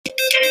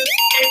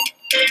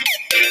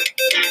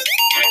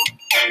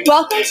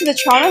Welcome to the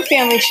Toronto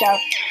Family Show.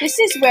 This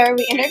is where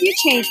we interview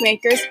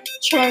changemakers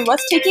to learn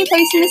what's taking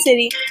place in the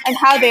city and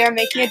how they are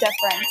making a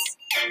difference.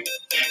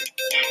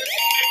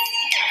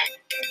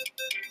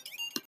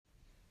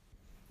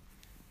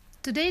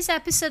 Today's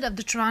episode of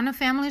the Toronto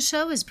Family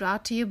Show is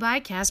brought to you by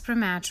Casper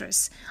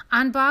Mattress.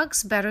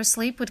 Unbox Better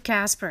Sleep with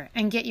Casper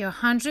and get your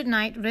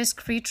 100-night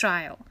risk-free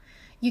trial.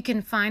 You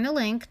can find a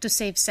link to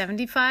save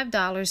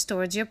 $75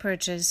 towards your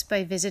purchase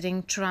by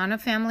visiting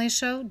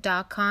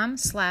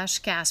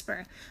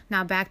torontofamilyshow.com/Casper.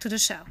 Now back to the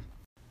show.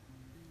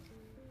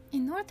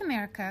 In North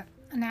America,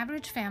 an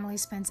average family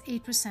spends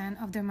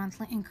 8% of their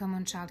monthly income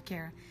on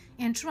childcare.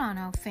 In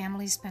Toronto,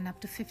 families spend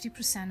up to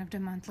 50% of their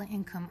monthly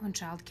income on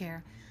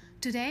childcare.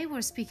 Today,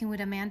 we're speaking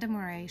with Amanda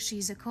Murray.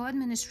 She's a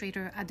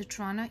co-administrator at the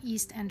Toronto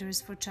East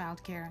Enders for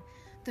Childcare.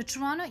 The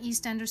Toronto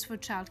East Enders for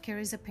Childcare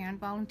is a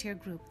parent volunteer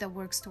group that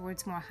works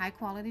towards more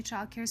high-quality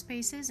childcare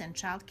spaces and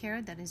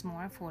childcare that is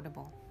more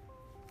affordable.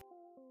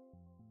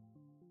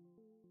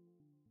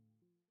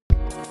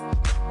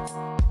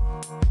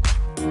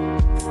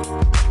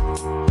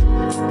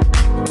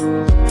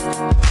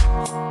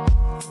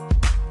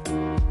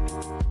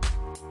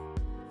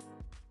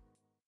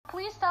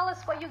 Please tell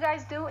us what you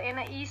guys do in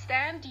the East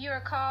End.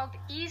 You're called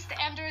East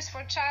Enders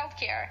for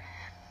Childcare.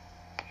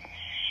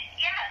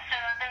 Yeah, so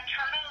the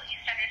Toronto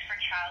East Enders for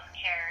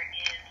Childcare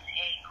is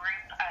a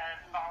group of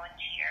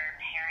volunteer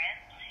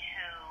parents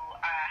who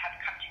have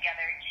come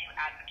together to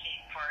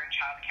advocate for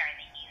childcare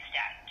in the East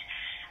End.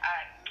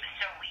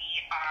 So we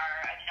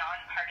are a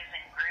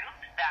nonpartisan group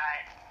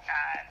that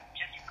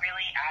just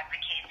really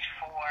advocates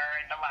for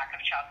the lack of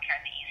childcare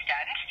in the East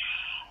End.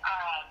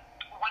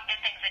 One of the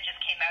things that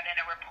just came out in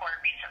a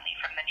report recently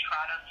from the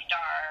Toronto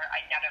Star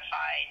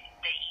identified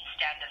the East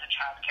End as a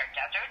childcare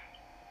desert,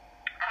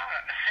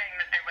 saying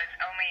that there was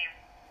only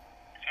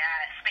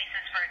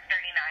spaces for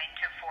 39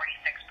 to 46%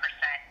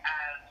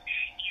 of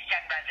East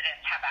End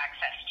residents have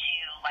access to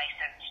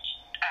licensed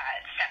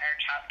center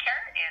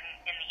childcare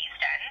in the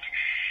East End.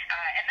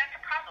 And that's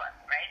a problem,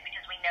 right?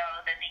 Because we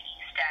know that the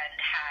East End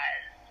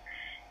has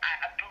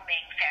a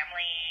booming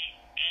family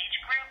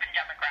age group and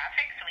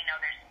demographic. So we know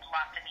there's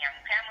lots of young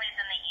families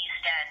in the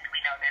East End.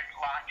 We know there's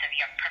lots of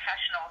young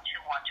professionals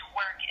who want to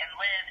work and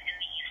live in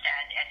the East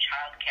End, and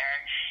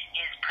childcare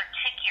is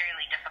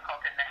particularly difficult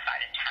in this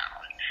side of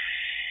town.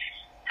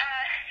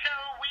 So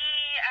we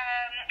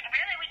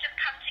just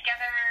come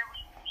together,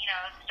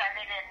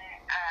 started in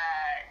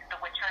the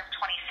winter of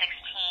 2016,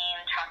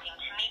 talking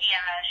to media,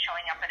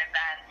 showing up at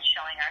events,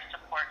 showing our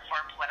support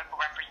for political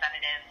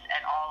representatives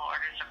at all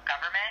orders of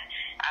government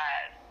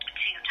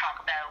to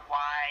talk about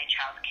why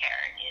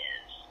childcare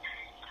is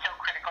so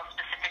critical,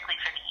 specifically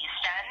for the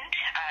East End.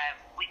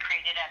 We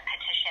created a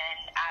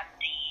petition at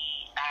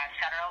the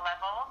federal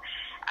level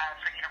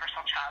for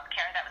universal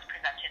childcare that was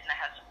presented in the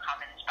House of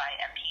Commons by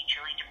MP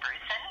Julie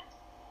DeBrusen,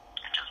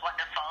 which was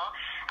wonderful.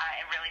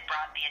 It really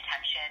brought the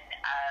attention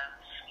of,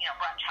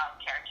 brought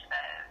childcare to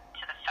the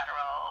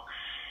federal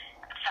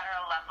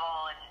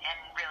level and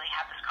really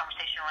had this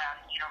conversation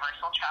around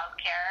universal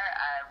childcare.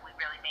 We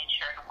really made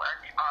sure to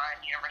work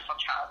on universal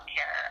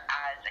childcare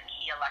as a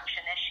key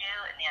election issue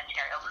in the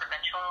Ontario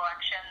provincial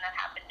election that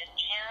happened in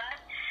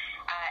June.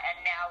 And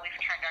now we've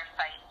turned our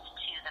sights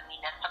to the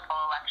municipal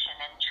election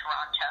in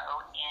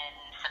Toronto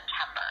in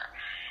September,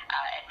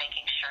 and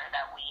making sure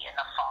that we in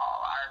the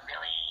fall are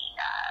really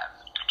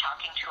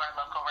talking to our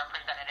local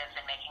representatives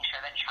and making sure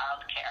that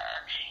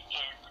childcare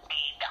is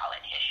a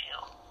ballot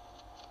issue.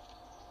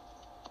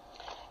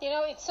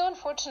 It's so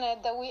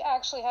unfortunate that we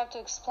actually have to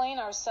explain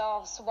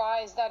ourselves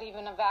why is that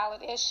even a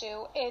valid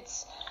issue.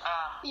 It's,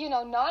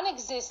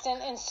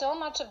 non-existent in so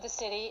much of the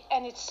city,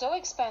 and it's so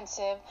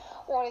expensive,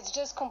 or it's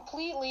just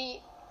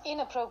completely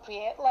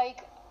inappropriate. We're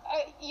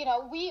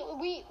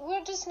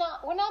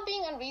not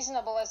being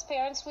unreasonable as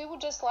parents. We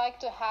would just like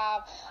to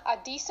have a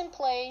decent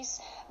place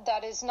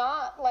that is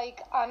not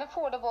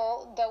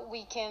unaffordable, that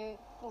we can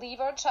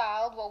leave our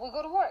child while we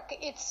go to work.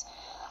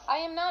 I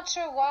am not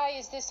sure why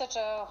is this such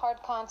a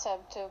hard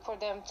concept for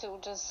them to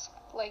just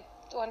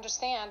to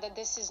understand that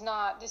this is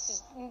not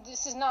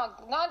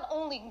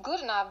only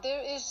good enough.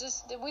 There is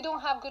just we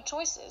don't have good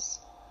choices.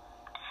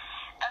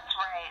 That's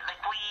right.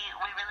 We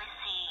really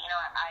see.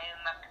 I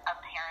am a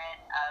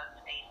parent of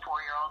a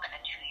 4-year-old and a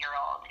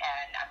 2-year-old,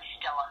 and I'm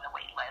still on the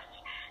wait list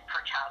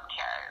for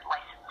childcare,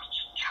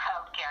 licensed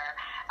childcare.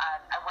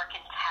 I work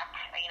in tech,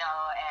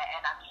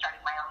 and I'm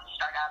starting my own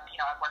startup.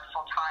 I work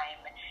full time,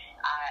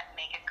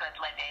 make a good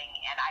living,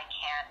 and I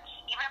can't,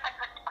 even if I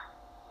could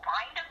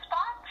find a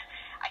spot,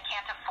 I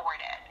can't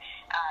afford it.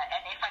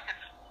 And if I could,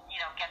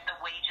 get the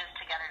wages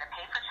together to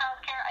pay for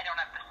childcare, I don't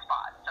have the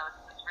spot. So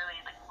it's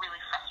really, really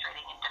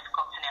frustrating and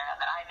difficult scenario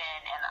that I'm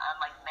in, and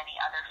unlike many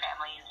other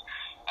families.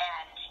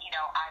 And,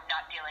 I'm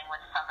not dealing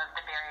with some of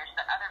the barriers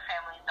that other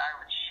families are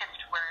with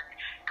shift work,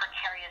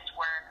 precarious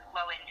work,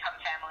 low-income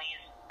families,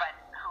 but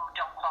who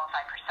don't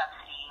qualify for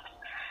subsidies.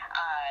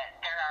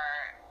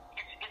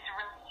 It's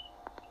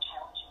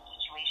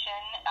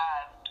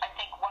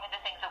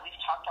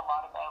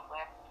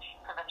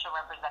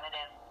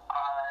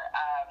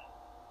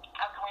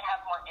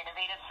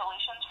innovative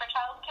solutions for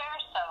childcare.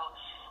 So,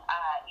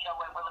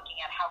 when we're looking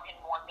at how can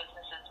more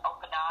businesses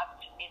open up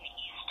in the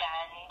East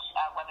End,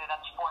 whether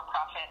that's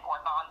for-profit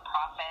or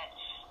non-profit,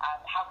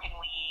 how can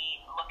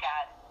we look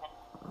at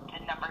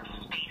the number of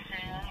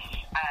spaces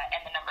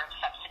and the number of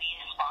subsidy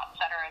spots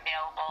that are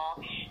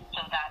available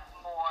so that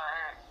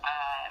more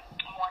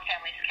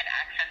families can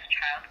access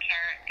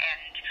childcare.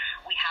 And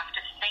we have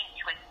to think,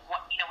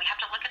 we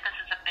have to look at this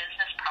as a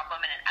business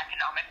problem and an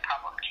economic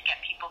problem to get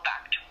people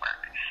back to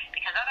work.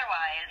 Because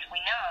otherwise, we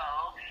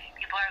know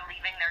people are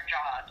leaving their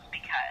jobs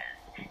because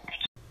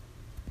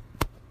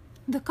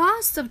the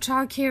cost of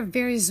childcare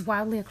varies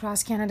wildly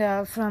across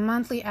Canada, from a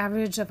monthly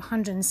average of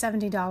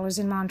 $170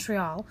 in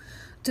Montreal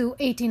to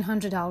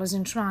 $1,800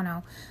 in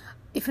Toronto.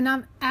 If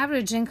an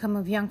average income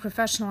of young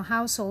professional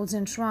households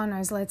in Toronto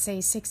is, let's say,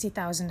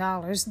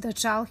 $60,000, the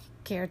child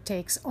care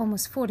takes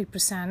almost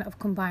 40% of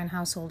combined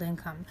household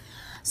income.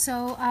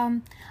 So,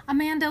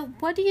 Amanda,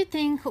 what do you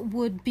think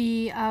would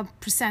be a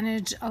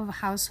percentage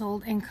of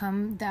household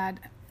income that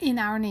in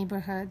our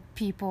neighborhood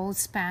people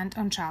spend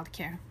on child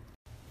care?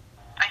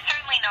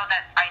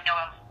 I know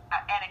of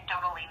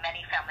anecdotally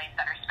many families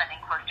that are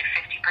spending close to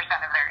 50%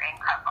 of their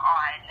income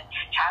on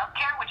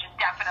childcare, which is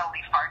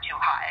definitely far too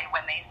high.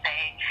 When they say,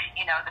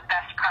 the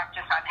best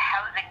practice on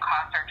housing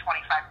costs are 25%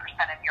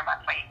 of your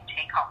monthly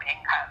take-home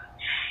income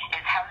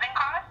is housing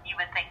costs, you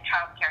would think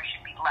childcare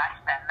should be less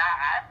than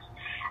that,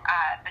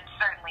 but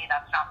certainly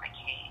that's not the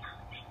case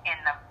in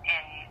the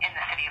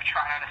city of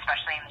Toronto,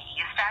 especially in the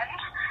East End.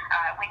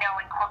 We know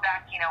in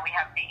Quebec, we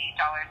have the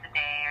 $8 a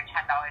day or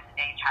 $10 a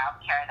day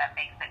childcare that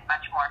makes it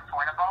much more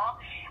affordable.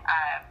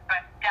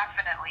 But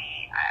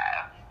definitely,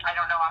 I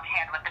don't know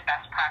offhand what the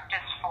best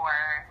practice for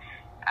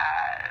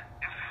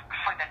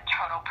the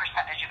total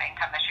percentage of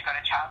income that should go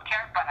to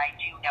childcare, but I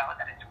do know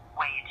that it's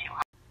way too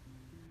high.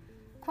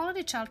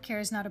 Quality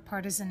childcare is not a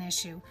partisan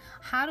issue.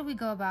 How do we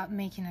go about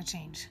making a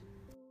change?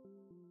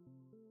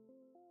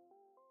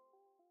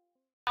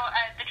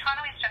 The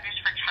Toronto Eastenders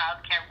for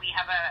Childcare, we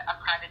have a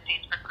private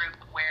Facebook group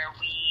where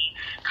we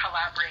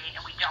collaborate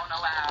and we don't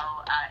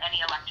allow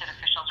any elected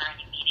officials or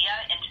any media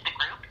into the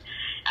group.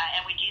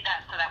 And we do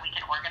that so that we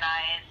can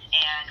organize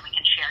and we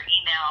can share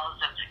emails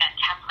and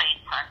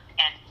templates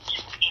and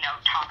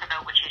talk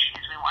about which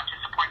issues we want to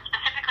support,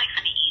 specifically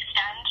for the East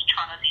End,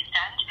 Toronto's East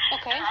End.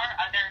 Okay. There are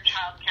other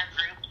childcare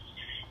groups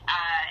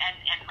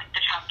and like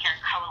the Childcare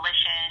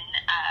Coalition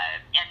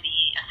and the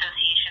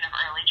Association of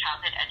Early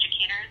Childhood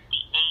Educators,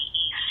 the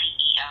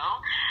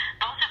AECEO.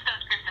 Both of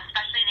those groups,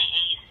 especially the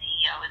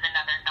AECEO, is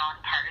another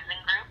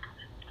nonpartisan group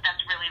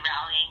that's really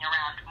rallying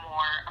around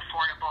more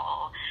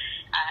affordable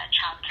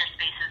childcare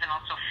spaces and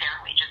also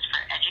fair wages for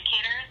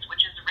educators,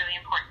 which is a really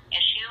important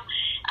issue.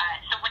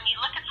 So when you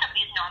look at some of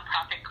these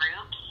nonprofit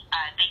groups,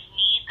 they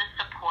need the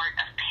support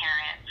of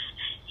parents,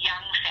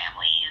 young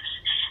families,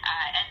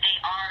 and they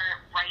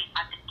are right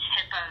on the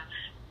tip of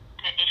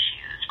the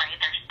issues, right?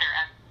 They're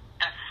at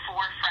the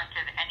forefront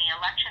of any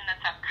election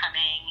that's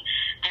upcoming.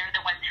 They're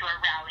the ones who are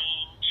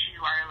rallying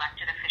to our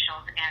elected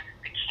officials and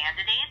the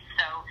candidates.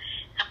 So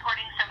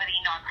supporting some of the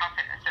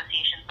nonprofit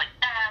associations like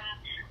them,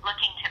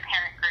 looking to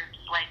parent groups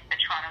like the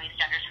Toronto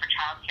Eastenders for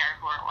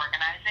Childcare who are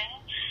organizing,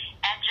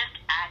 and just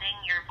adding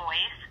your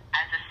voice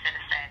as a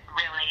citizen.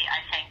 Really,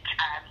 I think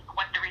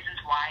one of the reasons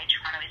why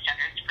Toronto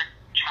Eastenders for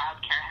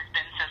Childcare has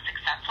been so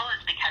successful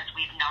is because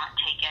we've not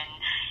taken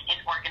an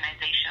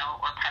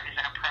organizational or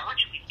partisan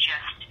approach.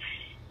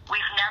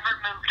 We've never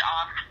moved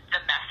off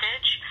the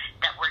message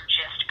that we're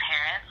just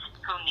parents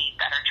who need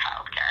better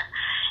childcare.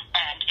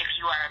 And if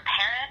you are a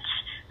parent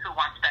who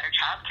wants better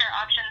childcare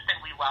options,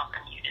 then we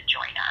welcome you to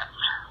join us.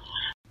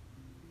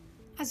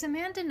 As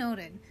Amanda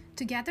noted,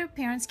 together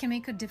parents can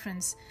make a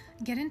difference.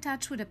 Get in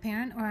touch with a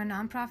parent or a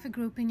nonprofit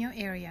group in your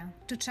area.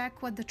 To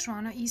check what the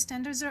Toronto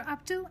Eastenders are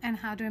up to and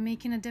how they're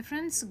making a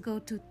difference, go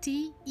to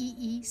teecc.ca.